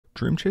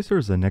Dream Chaser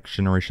is a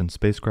next-generation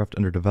spacecraft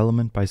under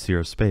development by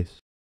Sierra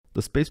Space.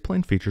 The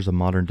Spaceplane features a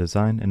modern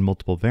design and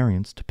multiple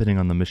variants depending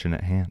on the mission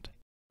at hand.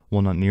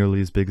 While not nearly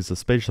as big as the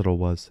Space Shuttle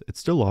was, it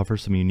still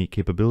offers some unique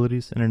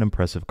capabilities and an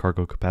impressive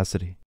cargo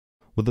capacity.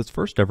 With its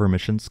first ever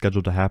mission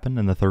scheduled to happen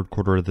in the third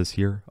quarter of this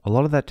year, a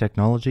lot of that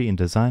technology and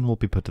design will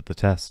be put to the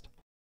test.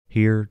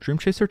 Here, Dream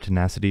Chaser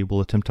Tenacity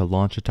will attempt to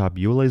launch atop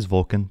ULA's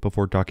Vulcan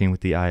before docking with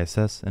the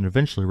ISS and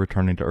eventually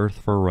returning to Earth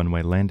for a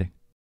runway landing.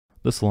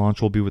 This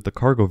launch will be with the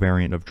cargo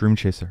variant of Dream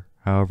Chaser.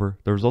 However,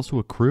 there is also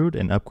a crewed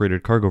and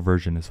upgraded cargo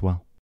version as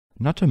well.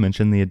 Not to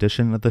mention the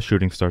addition of the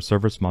Shooting Star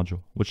service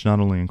module, which not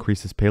only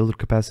increases payload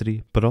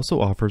capacity, but also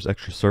offers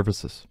extra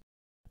services.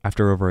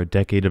 After over a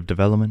decade of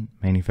development,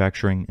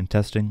 manufacturing, and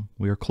testing,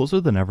 we are closer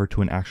than ever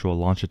to an actual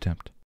launch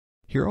attempt.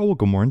 Here I will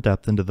go more in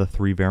depth into the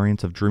three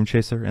variants of Dream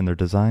Chaser and their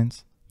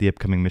designs, the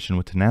upcoming mission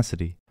with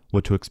Tenacity,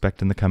 what to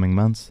expect in the coming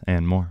months,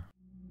 and more.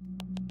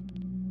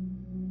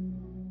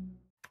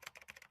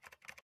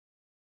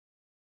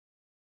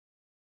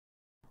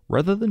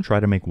 Rather than try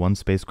to make one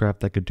spacecraft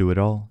that could do it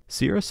all,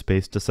 Sierra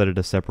Space decided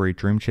to separate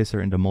Dream Chaser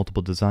into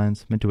multiple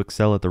designs meant to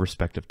excel at their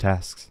respective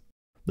tasks.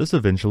 This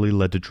eventually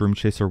led to Dream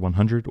Chaser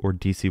 100 or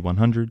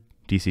DC-100,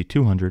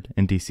 DC-200,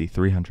 and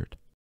DC-300.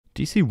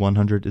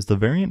 DC-100 is the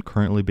variant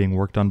currently being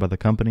worked on by the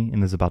company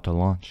and is about to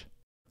launch.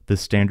 This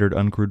standard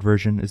uncrewed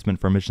version is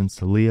meant for missions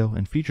to LEO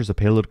and features a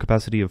payload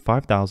capacity of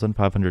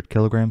 5,500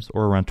 kilograms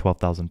or around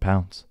 12,000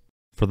 pounds.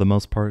 For the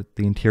most part,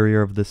 the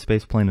interior of this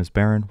spaceplane is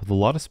barren with a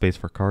lot of space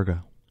for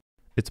cargo.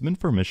 It's meant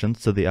for missions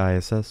to the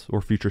ISS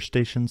or future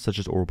stations such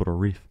as Orbital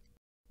Reef.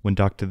 When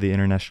docked to the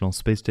International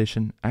Space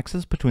Station,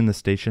 access between the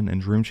station and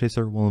Dream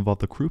Chaser will involve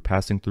the crew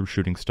passing through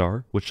Shooting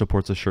Star, which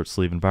supports a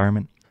shirt-sleeve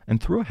environment,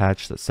 and through a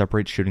hatch that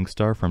separates Shooting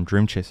Star from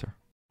Dream Chaser.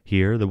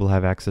 Here, they will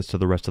have access to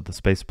the rest of the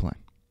spaceplane.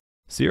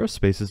 Sierra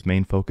Space's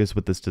main focus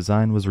with this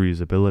design was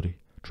reusability,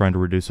 trying to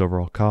reduce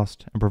overall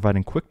cost and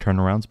providing quick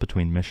turnarounds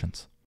between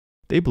missions.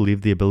 They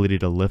believe the ability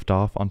to lift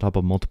off on top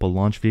of multiple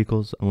launch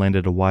vehicles and land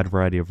at a wide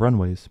variety of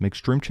runways makes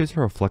Dream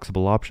Chaser a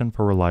flexible option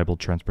for reliable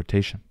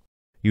transportation.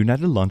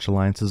 United Launch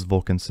Alliance's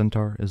Vulcan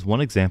Centaur is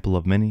one example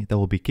of many that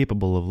will be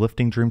capable of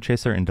lifting Dream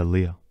Chaser into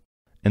LEO.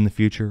 In the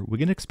future, we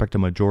can expect a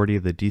majority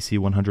of the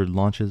DC-100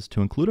 launches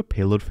to include a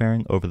payload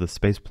fairing over the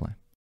spaceplane,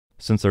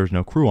 since there is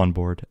no crew on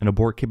board, an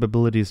abort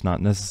capability is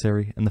not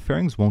necessary and the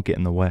fairings won't get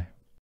in the way.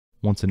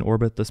 Once in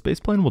orbit, the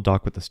spaceplane will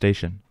dock with the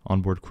station.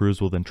 Onboard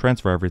crews will then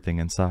transfer everything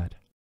inside.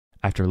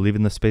 After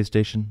leaving the space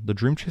station, the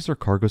Dream Chaser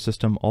cargo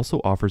system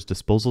also offers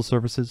disposal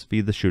services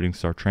via the Shooting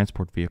Star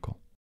transport vehicle.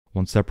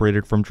 Once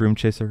separated from Dream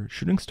Chaser,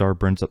 Shooting Star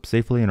burns up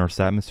safely in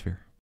Earth's atmosphere.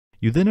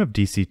 You then have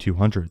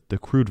DC-200, the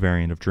crewed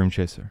variant of Dream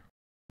Chaser.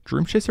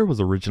 Dream Chaser was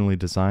originally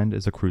designed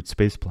as a crewed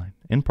spaceplane,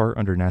 in part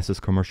under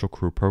NASA's Commercial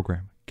Crew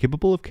program,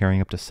 capable of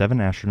carrying up to 7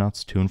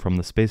 astronauts to and from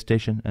the space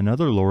station and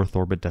other low Earth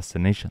orbit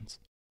destinations.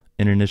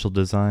 In initial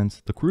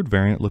designs, the crewed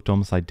variant looked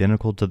almost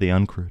identical to the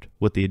uncrewed,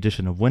 with the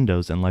addition of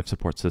windows and life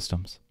support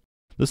systems.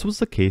 This was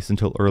the case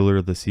until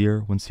earlier this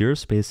year when Sierra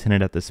Space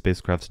hinted at the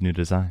spacecraft's new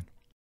design.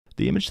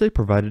 The image they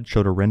provided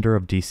showed a render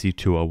of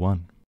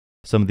DC-201.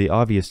 Some of the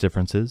obvious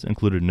differences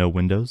included no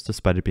windows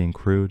despite it being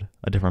crewed,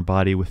 a different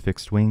body with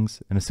fixed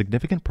wings, and a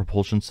significant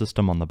propulsion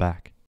system on the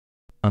back.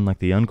 Unlike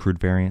the uncrewed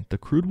variant, the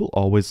crewed will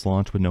always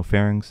launch with no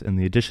fairings, and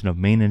the addition of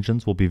main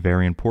engines will be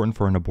very important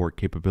for an abort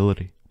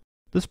capability.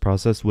 This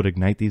process would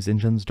ignite these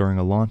engines during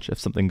a launch if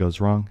something goes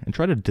wrong and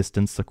try to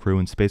distance the crew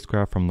and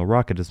spacecraft from the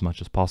rocket as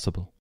much as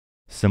possible.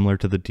 Similar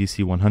to the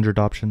DC-100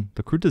 option,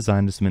 the crew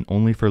design is meant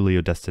only for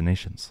LEO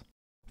destinations.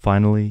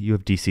 Finally, you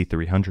have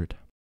DC-300.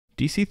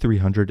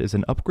 DC-300 is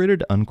an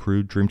upgraded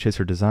uncrewed Dream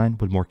Chaser design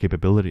with more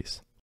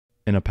capabilities.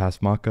 In a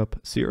past mock-up,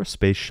 Sierra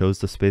Space shows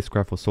the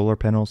spacecraft with solar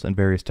panels and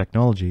various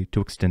technology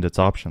to extend its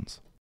options.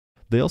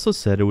 They also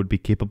said it would be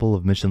capable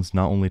of missions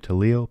not only to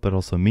LEO, but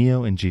also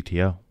MEO and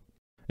GTO.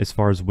 As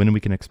far as when we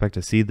can expect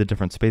to see the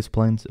different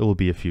spaceplanes, it will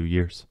be a few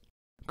years.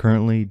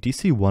 Currently,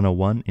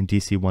 DC-101 and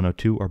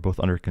DC-102 are both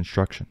under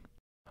construction.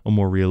 A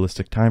more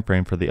realistic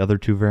timeframe for the other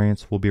two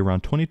variants will be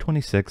around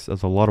 2026,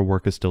 as a lot of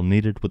work is still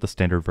needed with the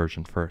standard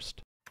version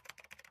first.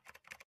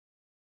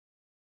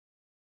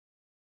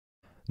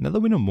 Now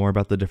that we know more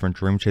about the different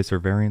Dream Chaser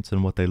variants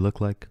and what they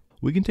look like,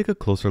 we can take a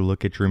closer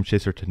look at Dream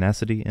Chaser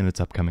Tenacity and its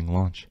upcoming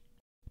launch.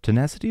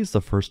 Tenacity is the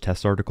first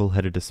test article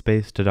headed to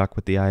space to dock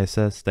with the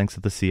ISS thanks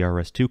to the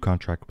CRS-2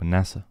 contract with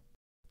NASA.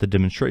 The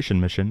demonstration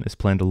mission is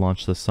planned to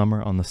launch this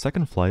summer on the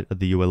second flight of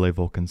the ULA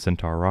Vulcan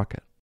Centaur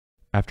rocket.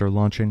 After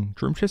launching,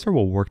 Dream Chaser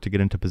will work to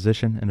get into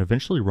position and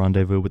eventually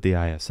rendezvous with the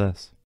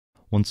ISS.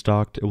 Once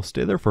docked, it will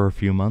stay there for a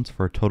few months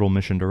for a total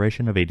mission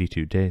duration of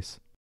 82 days.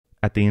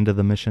 At the end of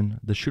the mission,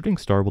 the Shooting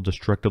Star will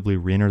destructively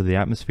re-enter the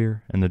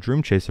atmosphere, and the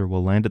Dream Chaser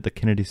will land at the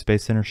Kennedy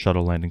Space Center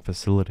shuttle landing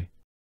facility.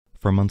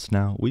 For months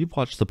now, we've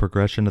watched the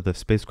progression of the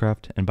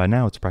spacecraft, and by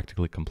now it's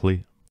practically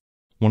complete.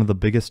 One of the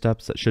biggest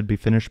steps that should be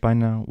finished by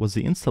now was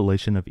the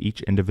installation of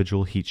each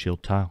individual heat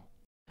shield tile.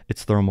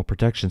 Its thermal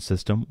protection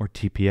system, or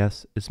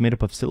TPS, is made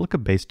up of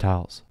silica-based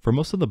tiles for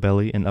most of the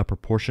belly and upper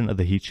portion of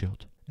the heat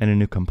shield, and a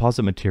new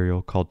composite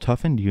material called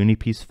toughened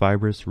unipiece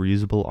fibrous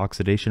reusable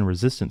oxidation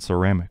resistant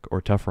ceramic,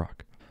 or tough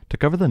rock, to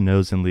cover the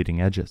nose and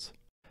leading edges.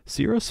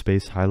 Sea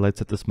Space highlights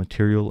that this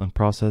material and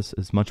process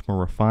is much more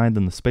refined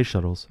than the space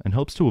shuttles and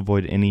hopes to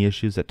avoid any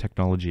issues that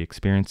technology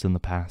experienced in the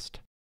past.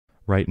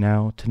 Right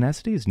now,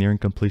 Tenacity is nearing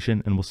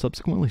completion and will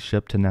subsequently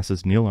ship to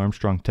NASA's Neil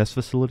Armstrong Test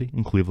Facility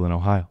in Cleveland,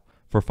 Ohio,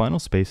 for final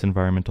space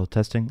environmental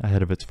testing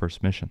ahead of its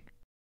first mission.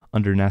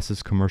 Under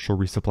NASA's Commercial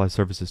Resupply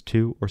Services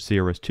 2 or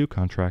CRS-2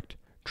 contract,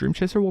 Dream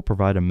Chaser will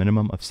provide a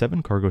minimum of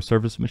 7 cargo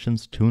service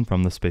missions to and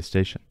from the space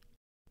station.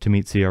 To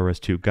meet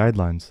CRS-2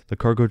 guidelines, the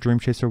cargo Dream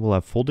Chaser will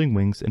have folding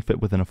wings and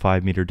fit within a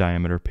 5-meter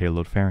diameter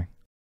payload fairing.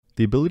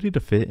 The ability to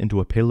fit into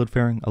a payload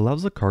fairing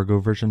allows the cargo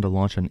version to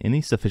launch on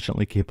any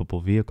sufficiently capable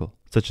vehicle,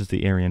 such as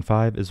the Ariane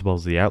 5 as well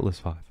as the Atlas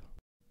 5.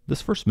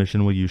 This first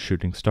mission will use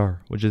Shooting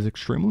Star, which is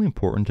extremely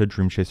important to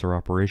Dream Chaser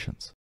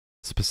operations.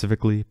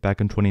 Specifically, back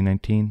in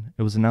 2019,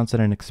 it was announced that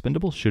an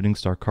expendable Shooting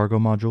Star cargo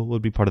module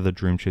would be part of the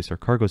Dream Chaser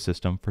cargo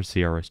system for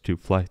CRS-2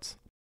 flights.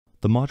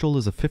 The module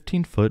is a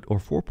 15-foot or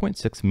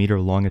 4.6-meter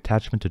long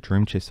attachment to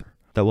Dream Chaser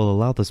that will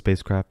allow the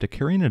spacecraft to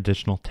carry an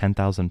additional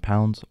 10,000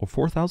 pounds or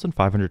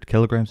 4,500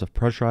 kilograms of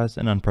pressurized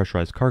and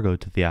unpressurized cargo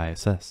to the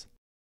ISS.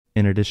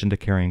 In addition to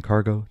carrying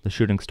cargo, the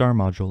Shooting Star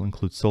module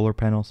includes solar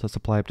panels that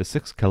supply up to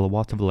 6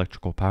 kilowatts of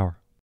electrical power.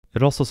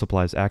 It also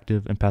supplies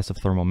active and passive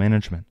thermal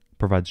management,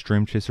 provides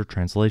Dream Chaser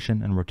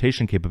translation and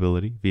rotation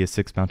capability via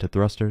 6 mounted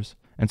thrusters,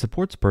 and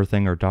supports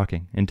berthing or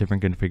docking in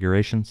different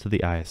configurations to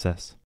the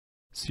ISS.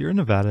 Sierra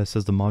Nevada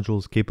says the module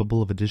is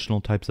capable of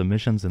additional types of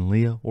missions in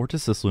LEO or to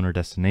cislunar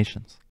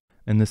destinations.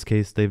 In this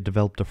case, they've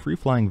developed a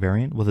free-flying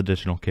variant with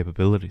additional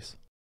capabilities.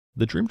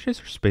 The Dream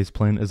Chaser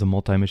Spaceplane is a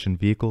multi-mission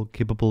vehicle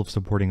capable of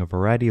supporting a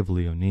variety of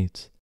LEO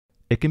needs.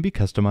 It can be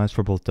customized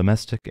for both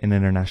domestic and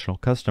international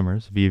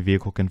customers via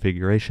vehicle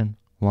configuration,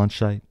 launch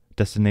site,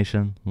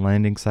 destination,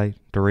 landing site,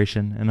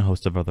 duration, and a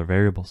host of other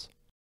variables.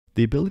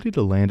 The ability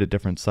to land at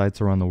different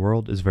sites around the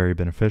world is very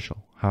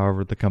beneficial,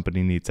 however the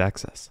company needs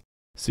access.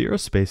 Sierra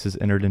Space has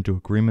entered into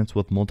agreements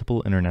with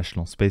multiple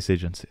international space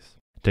agencies.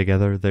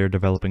 Together, they are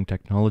developing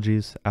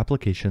technologies,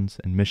 applications,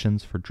 and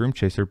missions for Dream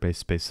Chaser-based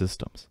space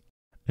systems.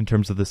 In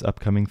terms of this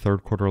upcoming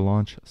third quarter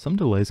launch, some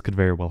delays could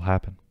very well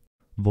happen.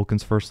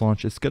 Vulcan's first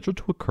launch is scheduled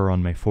to occur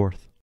on May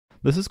 4th.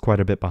 This is quite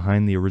a bit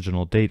behind the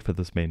original date for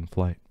this maiden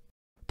flight.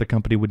 The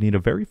company would need a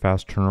very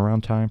fast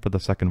turnaround time for the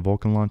second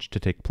Vulcan launch to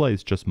take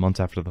place just months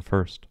after the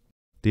first.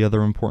 The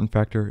other important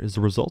factor is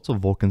the results of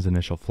Vulcan's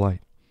initial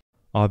flight.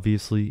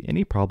 Obviously,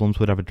 any problems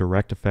would have a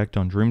direct effect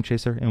on Dream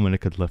Chaser and when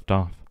it could lift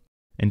off.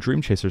 In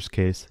Dream Chaser's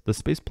case, the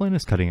spaceplane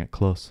is cutting it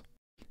close.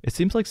 It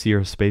seems like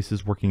Sierra Space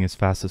is working as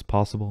fast as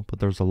possible, but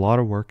there's a lot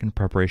of work and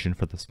preparation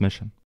for this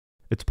mission.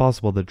 It's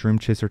possible that Dream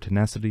Chaser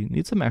Tenacity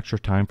needs some extra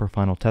time for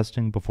final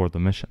testing before the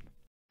mission.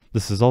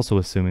 This is also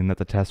assuming that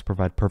the tests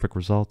provide perfect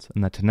results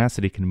and that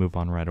Tenacity can move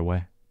on right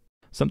away.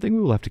 Something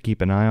we will have to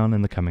keep an eye on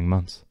in the coming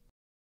months.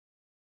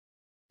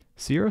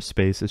 Sierra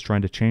Space is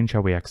trying to change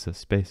how we access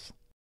space.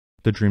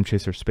 The Dream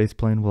Chaser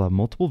spaceplane will have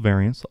multiple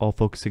variants, all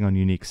focusing on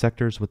unique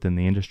sectors within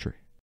the industry.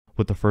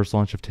 With the first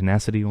launch of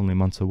Tenacity only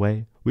months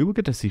away, we will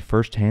get to see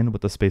firsthand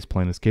what the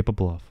spaceplane is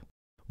capable of.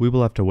 We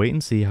will have to wait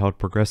and see how it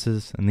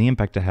progresses and the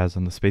impact it has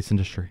on the space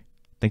industry.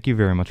 Thank you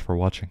very much for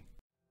watching.